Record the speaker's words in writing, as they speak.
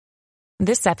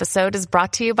This episode is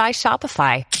brought to you by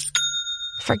Shopify.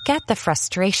 Forget the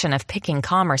frustration of picking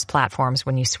commerce platforms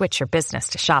when you switch your business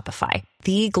to Shopify,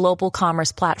 the global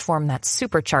commerce platform that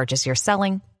supercharges your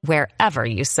selling wherever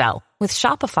you sell. With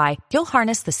Shopify, you'll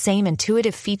harness the same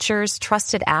intuitive features,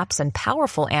 trusted apps, and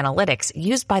powerful analytics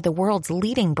used by the world's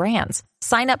leading brands.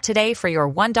 Sign up today for your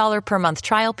 $1 per month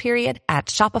trial period at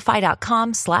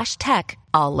shopify.com/tech,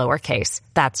 all lowercase.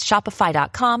 That's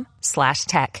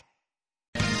shopify.com/tech.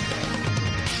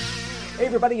 Hey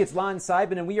everybody, it's Lon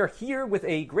Seidman, and we are here with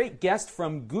a great guest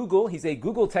from Google. He's a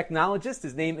Google technologist.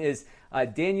 His name is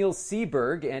Daniel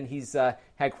Seberg, and he's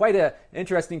had quite an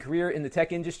interesting career in the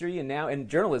tech industry and now in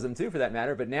journalism too, for that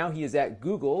matter. But now he is at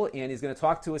Google, and he's going to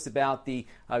talk to us about the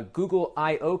Google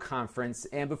I/O conference.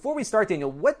 And before we start, Daniel,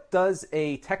 what does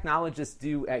a technologist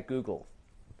do at Google?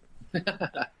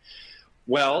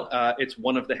 Well, it's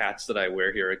one of the hats that I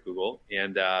wear here at Google,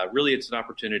 and really it's an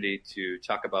opportunity to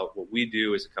talk about what we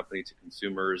do as a company to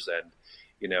consumers, and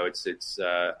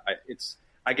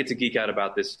I get to geek out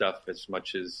about this stuff as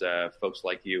much as folks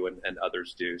like you and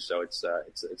others do. So it's a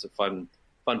fun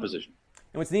position.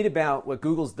 And what's neat about what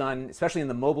Google's done, especially in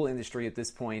the mobile industry at this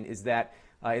point, is that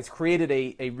it's created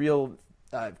a real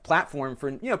platform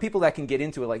for people that can get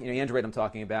into it, like Android I'm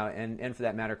talking about, and for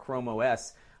that matter Chrome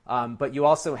OS. But you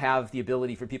also have the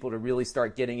ability for people to really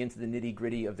start getting into the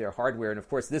nitty-gritty of their hardware. And, of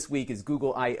course, this week is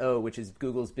Google I/O, which is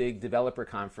Google's big developer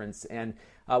conference. And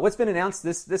what's been announced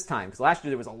this time? Because last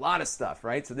year there was a lot of stuff,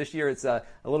 right? So this year it's a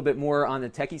little bit more on the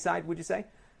techie side, would you say?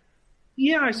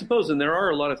 Yeah, I suppose. And there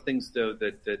are a lot of things, though,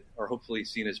 that are hopefully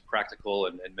seen as practical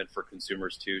and meant for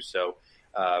consumers, too. So,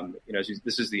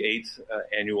 this is the 8th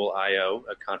annual I/O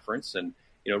conference, and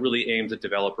really aimed at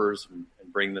developers and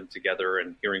bring them together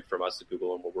and hearing from us at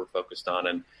Google and what we're focused on.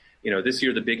 And, this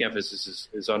year the big emphasis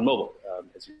is on mobile,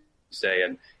 as you say.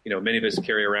 And, many of us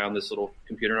carry around this little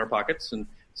computer in our pockets. And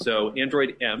so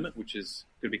Android M, which is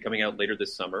going to be coming out later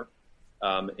this summer.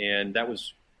 And that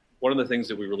was one of the things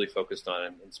that we really focused on,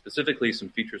 and specifically some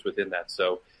features within that.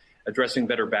 So addressing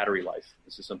better battery life.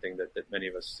 This is something that many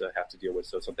of us have to deal with.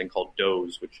 So something called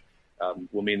doze, which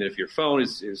will mean that if your phone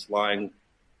is lying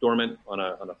dormant on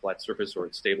a flat surface, or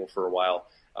it's stable for a while,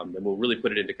 then we'll really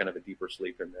put it into kind of a deeper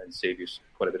sleep and save you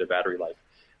quite a bit of battery life.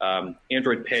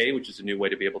 Android Pay, which is a new way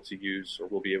to be able to use, or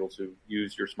will be able to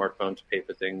use your smartphone to pay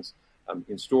for things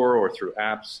in store or through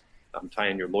apps, tie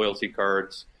in your loyalty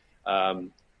cards.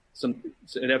 It's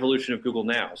an evolution of Google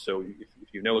Now. So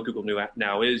if you know what Google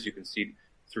Now is, you can see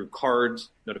through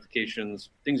cards, notifications,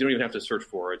 things you don't even have to search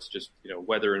for. It's just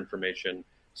weather information,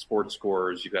 sports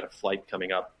scores. You've got a flight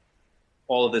coming up.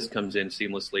 All of this comes in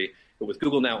seamlessly. But with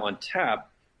Google Now on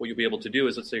tap, what you'll be able to do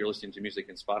is, let's say you're listening to music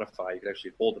in Spotify, you can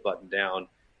actually hold the button down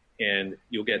and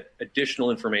you'll get additional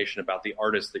information about the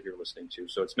artist that you're listening to.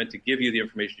 So it's meant to give you the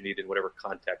information you need in whatever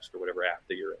context or whatever app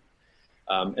that you're in.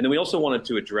 And then we also wanted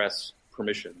to address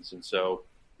permissions. And so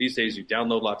these days you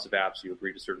download lots of apps, you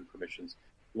agree to certain permissions.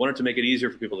 We wanted to make it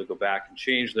easier for people to go back and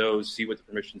change those, see what the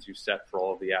permissions you set for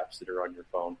all of the apps that are on your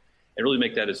phone, and really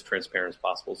make that as transparent as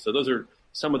possible. So those are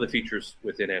some of the features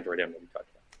within Android M that we talked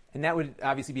about. And that would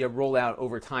obviously be a rollout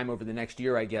over time, over the next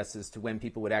year, I guess, as to when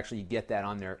people would actually get that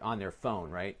on their phone,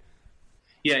 right?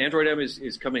 Yeah, Android M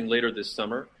is coming later this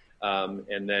summer.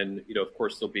 And then, of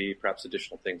course, there'll be perhaps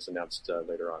additional things announced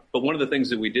later on. But one of the things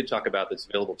that we did talk about that's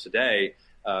available today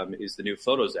is the new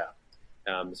Photos app.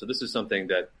 So this is something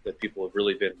that people have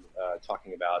really been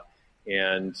talking about.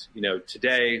 And,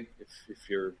 today, if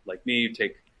you're like me, you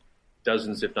take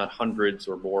dozens, if not hundreds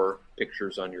or more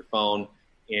pictures on your phone,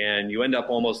 and you end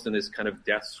up almost in this kind of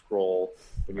death scroll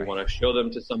when you want to show them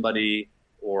to somebody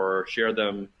or share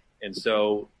them. And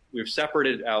so we've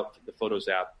separated out the Photos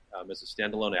app as a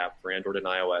standalone app for Android and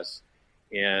iOS.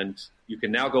 And you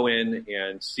can now go in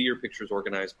and see your pictures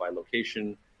organized by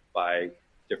location, by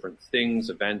different things,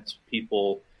 events,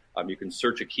 people. You can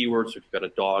search a keyword. So if you've got a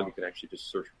dog, you can actually just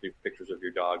search for pictures of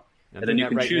your dog. And then you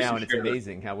can choose now, and it's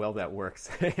amazing how well that works.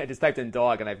 I just typed in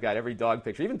dog, and I've got every dog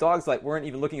picture. Even dogs weren't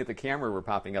even looking at the camera were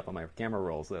popping up on my camera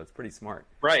roll, so it's pretty smart.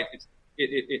 Right.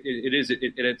 It is.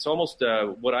 It's almost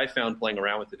what I found playing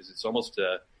around with it is it's almost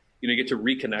you get to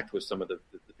reconnect with some of the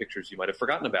pictures you might have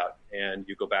forgotten about, and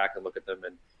you go back and look at them,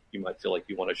 and you might feel like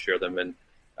you want to share them. And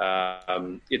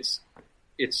it's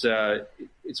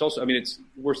also,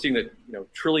 we're seeing that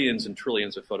trillions and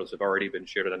trillions of photos have already been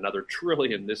shared, and another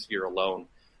trillion this year alone.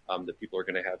 That people are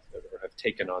going to have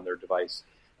taken on their device.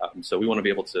 So we want to be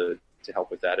able to help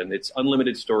with that. And it's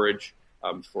unlimited storage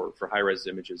for high-res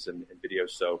images and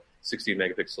videos, so 16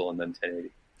 megapixel and then 1080.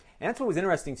 And that's what was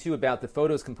interesting too about the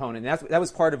photos component. That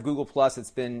was part of Google Plus.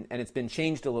 It's been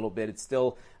changed a little bit. It's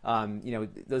still,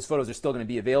 those photos are still going to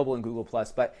be available in Google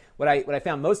Plus. But what I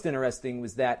found most interesting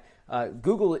was that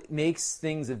Google makes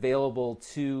things available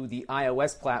to the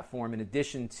iOS platform in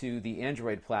addition to the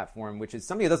Android platform, which is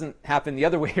something that doesn't happen the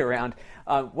other way around.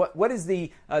 What is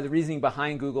the reasoning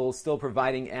behind Google still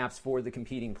providing apps for the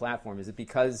competing platform? Is it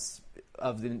because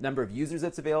of the number of users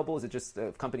that's available? Is it just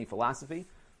a company philosophy?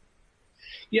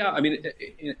 Yeah, I mean,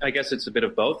 I guess it's a bit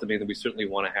of both. I mean, we certainly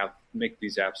want to make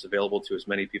these apps available to as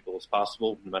many people as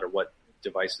possible, no matter what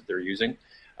device that they're using.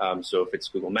 So if it's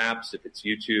Google Maps, if it's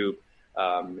YouTube,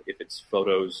 if it's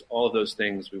Photos, all of those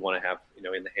things we want to have,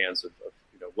 in the hands of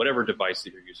whatever device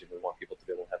that you're using. We want people to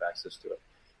be able to have access to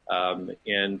it.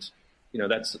 And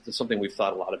that's something we've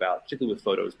thought a lot about, particularly with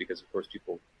Photos, because of course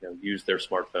people use their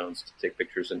smartphones to take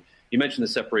pictures. And you mentioned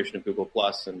the separation of Google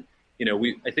Plus, and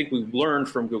I think we've learned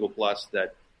from Google Plus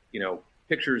that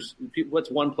pictures,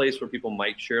 what's one place where people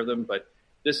might share them, but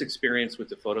this experience with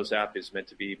the Photos app is meant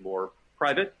to be more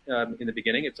private in the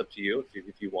beginning. It's up to you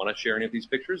if you want to share any of these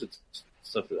pictures. It's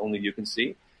stuff that only you can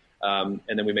see, and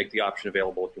then we make the option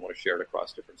available if you want to share it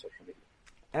across different social media.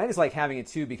 And I just like having it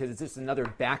too because it's just another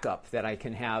backup that I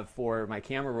can have for my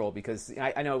camera roll, because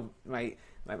I know I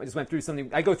just went through something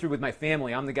I go through with my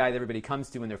family. I'm the guy that everybody comes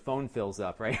to when their phone fills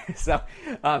up, right? So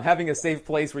having a safe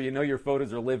place where your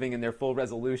photos are living in their full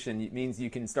resolution means you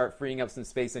can start freeing up some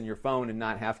space on your phone and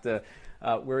not have to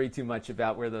worry too much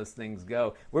about where those things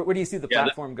go. Where do you see the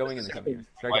platform going in the coming years?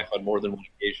 My wife, on more than one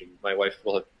occasion, my wife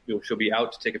she'll be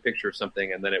out to take a picture of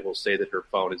something, and then it will say that her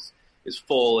phone is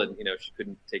full, and she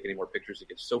couldn't take any more pictures. She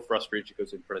gets so frustrated, she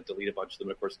goes in front and delete a bunch of them.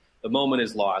 And of course, the moment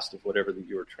is lost of whatever that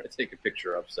you were trying to take a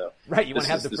picture of. So right, you want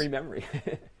to have the free memory.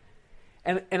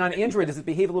 and on Android, does it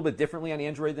behave a little bit differently on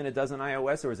Android than it does on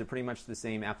iOS, or is it pretty much the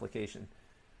same application?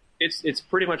 It's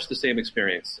pretty much the same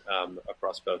experience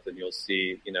across both, and you'll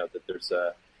see that there's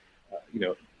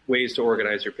ways to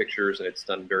organize your pictures, and it's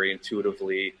done very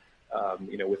intuitively.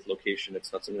 With location,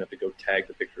 it's not something you have to go tag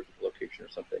the picture with the location or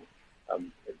something.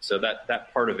 So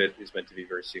that part of it is meant to be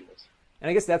very seamless. And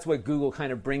I guess that's what Google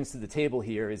kind of brings to the table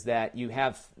here, is that you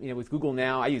have, with Google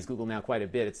Now, I use Google Now quite a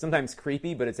bit. It's sometimes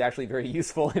creepy, but it's actually very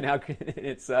useful in how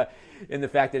it's in the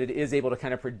fact that it is able to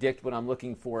kind of predict what I'm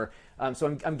looking for.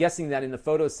 So I'm guessing that in the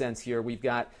photo sense here, we've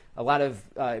got a lot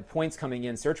of points coming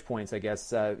in, search points, I guess.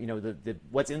 The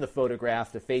what's in the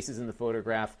photograph, the faces in the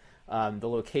photograph, the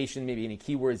location, maybe any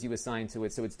keywords you assign to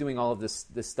it. So it's doing all of this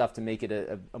stuff to make it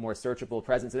a more searchable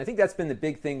presence. And I think that's been the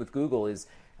big thing with Google is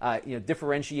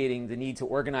differentiating the need to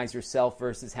organize yourself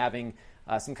versus having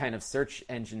some kind of search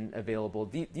engine available.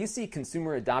 Do you see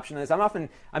consumer adoption of this?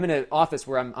 I'm in an office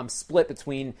where I'm split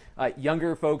between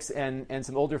younger folks and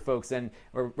some older folks, and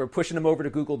we're pushing them over to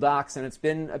Google Docs, and it's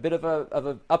been a bit of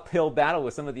an uphill battle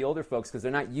with some of the older folks because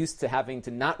they're not used to having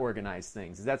to not organize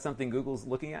things. Is that something Google's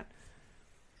looking at?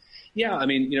 Yeah, I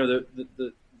mean,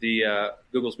 the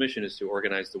Google's mission is to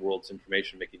organize the world's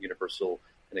information, make it universal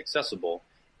and accessible,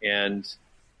 and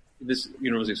this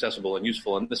universally accessible and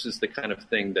useful, and this is the kind of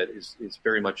thing that is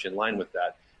very much in line with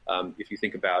that. If you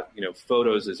think about,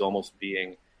 photos as almost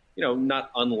being,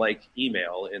 not unlike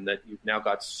email in that you've now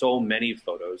got so many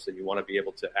photos that you want to be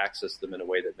able to access them in a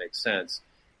way that makes sense.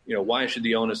 Why should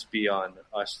the onus be on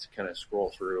us to kind of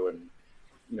scroll through and,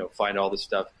 find all this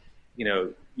stuff?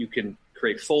 You can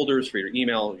create folders for your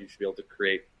email. You should be able to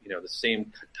create, the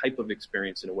same type of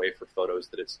experience in a way for photos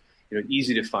that it's,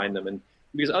 easy to find them. And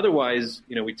because otherwise,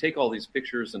 we take all these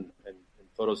pictures and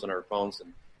photos on our phones,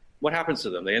 and what happens to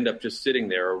them? They end up just sitting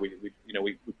there, or we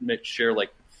share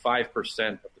like 5%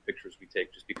 of the pictures we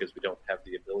take just because we don't have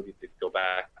the ability to go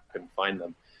back and find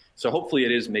them. So hopefully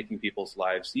it is making people's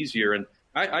lives easier. And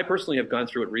I personally have gone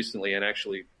through it recently, and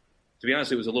actually, to be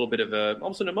honest, it was a little bit of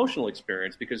almost an emotional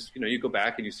experience because, you go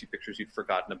back and you see pictures you'd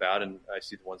forgotten about, and I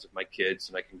see the ones of my kids,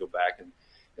 and I can go back and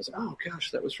I say, oh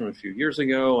gosh, that was from a few years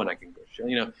ago, and I can go show,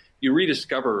 you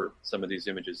rediscover some of these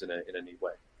images in a neat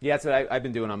way. Yeah, that's what I've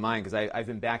been doing on mine, because I've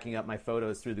been backing up my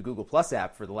photos through the Google Plus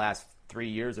app for the last 3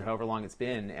 years or however long it's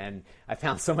been, and I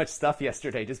found so much stuff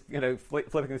yesterday just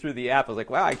flipping through the app. I was like,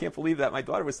 wow, I can't believe that my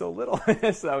daughter was so little.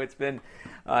 So it's been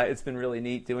really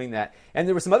neat doing that. And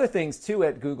there were some other things too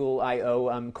at Google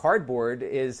I/O. Cardboard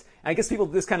is, I guess people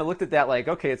just kind of looked at that like,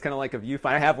 okay, it's kind of like a viewfinder.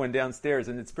 I have one downstairs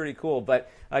and it's pretty cool. But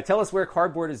tell us where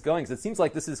Cardboard is going, because it seems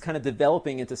like this is kind of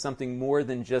developing into something more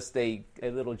than just a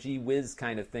little gee whiz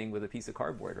kind of thing with a piece of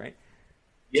cardboard, right?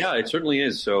 Yeah, it certainly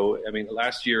is. So, I mean,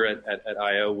 last year at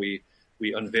I/O, we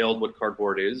unveiled what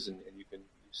Cardboard is, and you can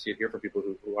see it here for people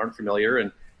who aren't familiar.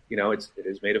 And, it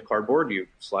is made of cardboard. You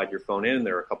slide your phone in.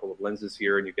 There are a couple of lenses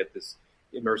here, and you get this,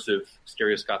 immersive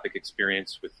stereoscopic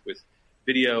experience with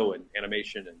video and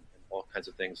animation and all kinds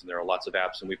of things. And there are lots of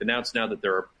apps. And we've announced now that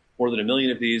there are more than 1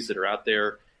 million of these that are out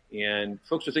there. And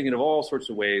folks are thinking of all sorts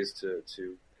of ways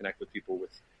to connect with people with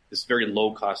this very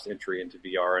low-cost entry into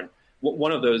VR. And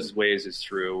one of those ways is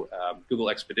through Google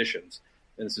Expeditions.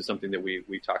 And this is something that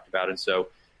we talked about. And so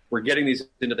we're getting these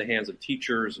into the hands of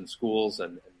teachers and schools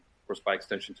and of course, by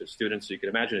extension to students. So you can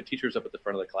imagine a teacher's up at the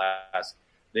front of the class.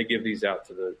 They give these out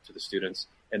to the students.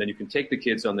 And then you can take the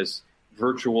kids on this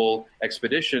virtual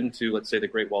expedition to, let's say, the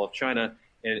Great Wall of China.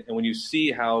 And when you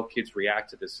see how kids react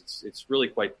to this, it's really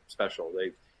quite special.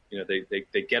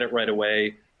 They get it right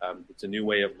away. It's a new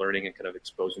way of learning and kind of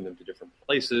exposing them to different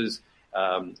places.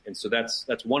 And so that's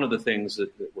one of the things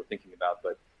that we're thinking about.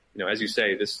 But, as you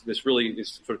say, this really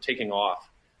is sort of taking off.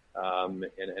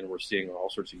 And we're seeing all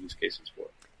sorts of use cases for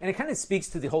it. And it kind of speaks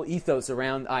to the whole ethos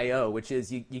around I/O, which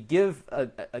is you give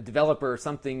a developer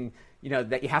something,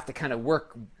 that you have to kind of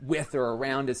work with or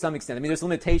around to some extent. I mean, there's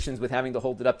limitations with having to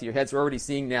hold it up to your head. So we're already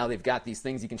seeing now they've got these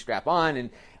things you can strap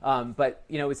on. But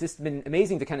it's just been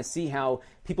amazing to kind of see how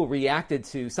people reacted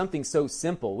to something so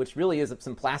simple, which really is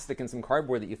some plastic and some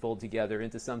cardboard that you fold together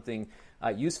into something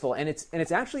useful. And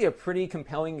it's actually a pretty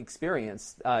compelling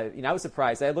experience. I was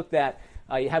surprised. I looked at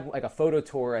you had like a photo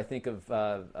tour, I think, of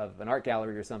an art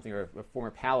gallery or something, or a former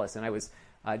palace, and I was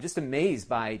just amazed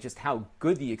by just how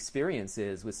good the experience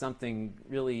is with something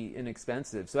really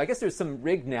inexpensive. So I guess there's some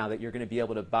rig now that you're going to be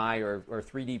able to buy or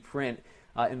 3D print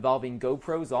involving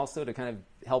GoPros also to kind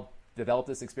of help develop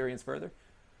this experience further.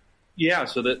 Yeah,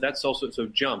 so that's also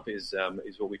Jump is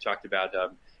what we talked about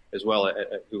as well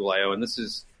at Google I/O, and this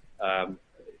is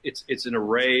it's an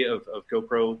array of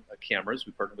GoPro cameras.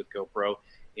 We partnered with GoPro.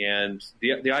 And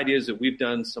the idea is that we've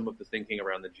done some of the thinking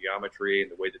around the geometry and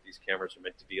the way that these cameras are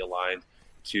meant to be aligned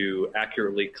to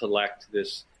accurately collect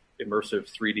this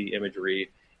immersive 3D imagery.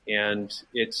 And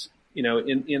it's,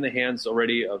 in the hands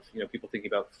already of, people thinking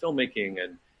about filmmaking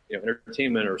and,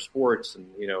 entertainment or sports and,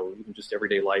 even just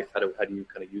everyday life. How do you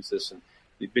kind of use this? And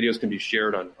the videos can be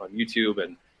shared on YouTube.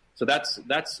 And so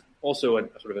that's also a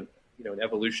sort of an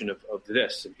evolution of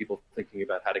this and people thinking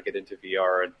about how to get into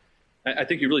VR. And I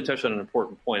think you really touched on an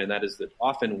important point, and that is that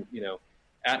often,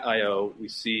 at I/O, we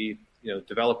see,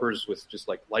 developers with just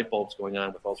like light bulbs going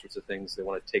on with all sorts of things. They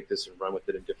want to take this and run with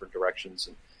it in different directions.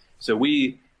 And so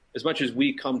we, as much as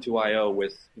we come to I/O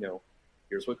with,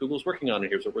 here's what Google's working on and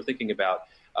here's what we're thinking about,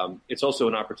 it's also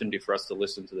an opportunity for us to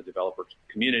listen to the developer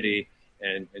community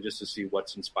and just to see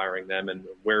what's inspiring them and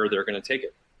where they're going to take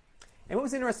it. And what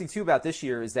was interesting, too, about this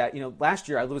year is that, last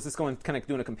year, I was just kind of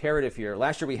doing a comparative here.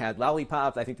 Last year we had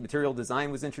Lollipop. I think the Material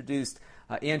Design was introduced,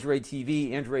 Android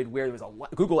TV, Android Wear. There was a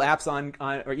lot, Google apps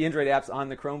or Android apps on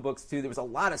the Chromebooks, too. There was a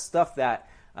lot of stuff that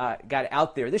got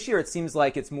out there. This year it seems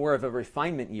like it's more of a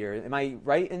refinement year. Am I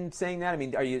right in saying that? I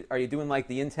mean, are you doing like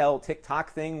the Intel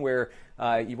TikTok thing where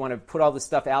you want to put all this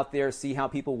stuff out there, see how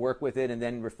people work with it, and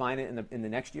then refine it in the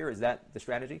next year? Is that the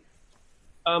strategy?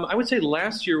 I would say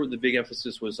last year the big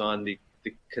emphasis was on the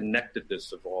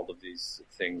connectedness of all of these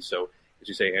things. So as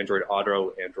you say, Android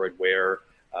Auto, Android Wear,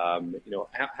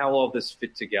 how all of this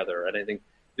fit together. And I think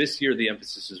this year the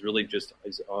emphasis is really just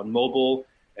on mobile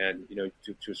and,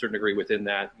 to a certain degree within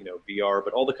that, VR,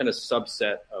 but all the kind of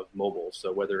subset of mobile.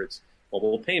 So whether it's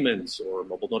mobile payments or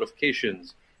mobile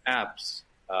notifications, apps,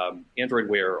 Android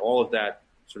Wear, all of that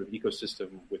sort of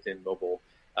ecosystem within mobile,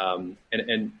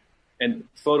 and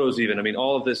photos even. I mean,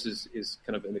 all of this is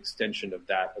kind of an extension of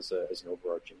that as an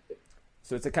overarching thing.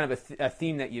 So it's a kind of a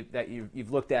theme that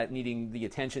you've looked at needing the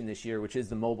attention this year, which is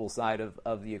the mobile side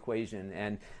of the equation.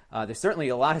 And there's certainly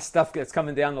a lot of stuff that's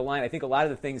coming down the line. I think a lot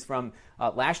of the things from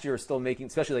last year are still making,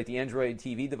 especially like the Android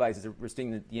TV devices. We're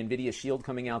seeing the NVIDIA Shield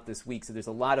coming out this week. So there's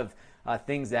a lot of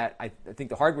things that I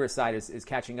think the hardware side is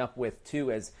catching up with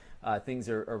too as things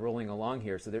are rolling along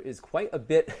here. So there is quite a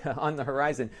bit on the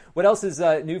horizon. What else is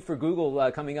new for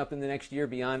Google coming up in the next year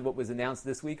beyond what was announced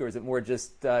this week, or is it more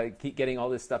just keep getting all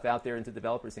this stuff out there into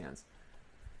developers' hands?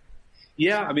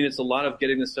 Yeah, I mean, it's a lot of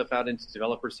getting this stuff out into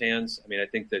developers' hands. I mean, I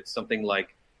think that something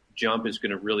like Jump is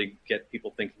going to really get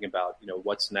people thinking about,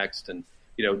 what's next. And,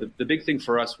 the big thing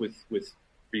for us with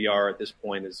VR at this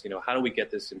point is, how do we get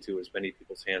this into as many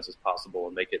people's hands as possible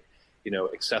and make it,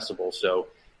 accessible? So,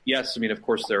 yes, I mean, of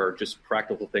course, there are just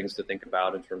practical things to think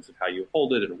about in terms of how you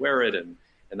hold it and wear it and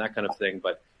that kind of thing.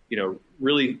 But,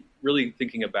 really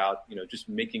thinking about, just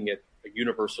making it a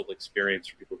universal experience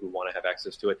for people who want to have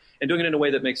access to it and doing it in a way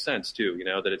that makes sense, too,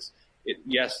 that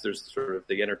yes, there's sort of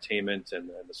the entertainment and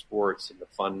the sports and the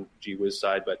fun gee whiz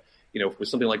side. But, with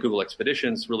something like Google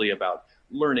Expeditions, really about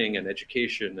learning and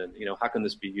education and, how can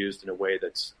this be used in a way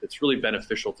that's really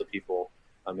beneficial to people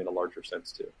in a larger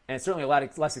sense too. And it's certainly a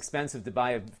lot less expensive to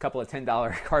buy a couple of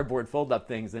 $10 cardboard fold-up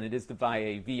things than it is to buy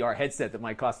a VR headset that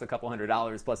might cost a couple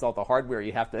 $100 plus all the hardware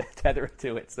you have to tether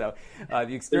to it. So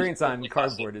the experience on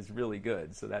cardboard is really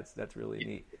good. So that's really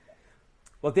neat.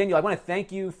 Well, Daniel, I want to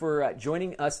thank you for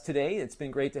joining us today. It's been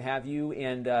great to have you.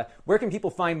 And where can people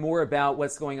find more about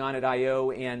what's going on at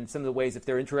I/O and some of the ways, if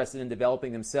they're interested in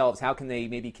developing themselves, how can they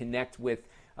maybe connect with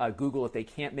Google if they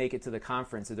can't make it to the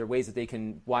conference? Are there ways that they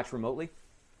can watch remotely?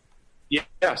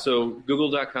 Yeah, so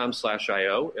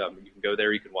google.com/IO. You can go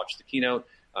there. You can watch the keynote.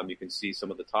 You can see some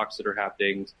of the talks that are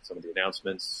happening, some of the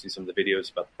announcements, see some of the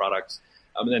videos about the products.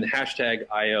 And then hashtag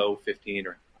IO15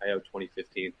 or IO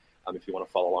 2015 if you want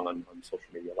to follow along on social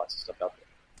media. Lots of stuff out there.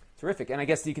 Terrific. And I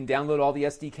guess you can download all the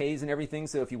SDKs and everything.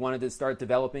 So if you wanted to start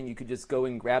developing, you could just go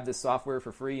and grab the software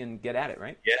for free and get at it,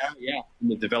 right? Yeah. In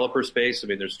the developer space,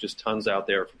 there's just tons out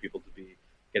there for people to be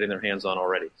getting their hands on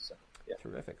already. So. Yeah.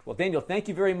 Terrific. Well, Daniel, thank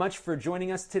you very much for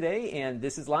joining us today. And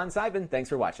this is Lon Seidman. Thanks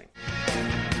for watching.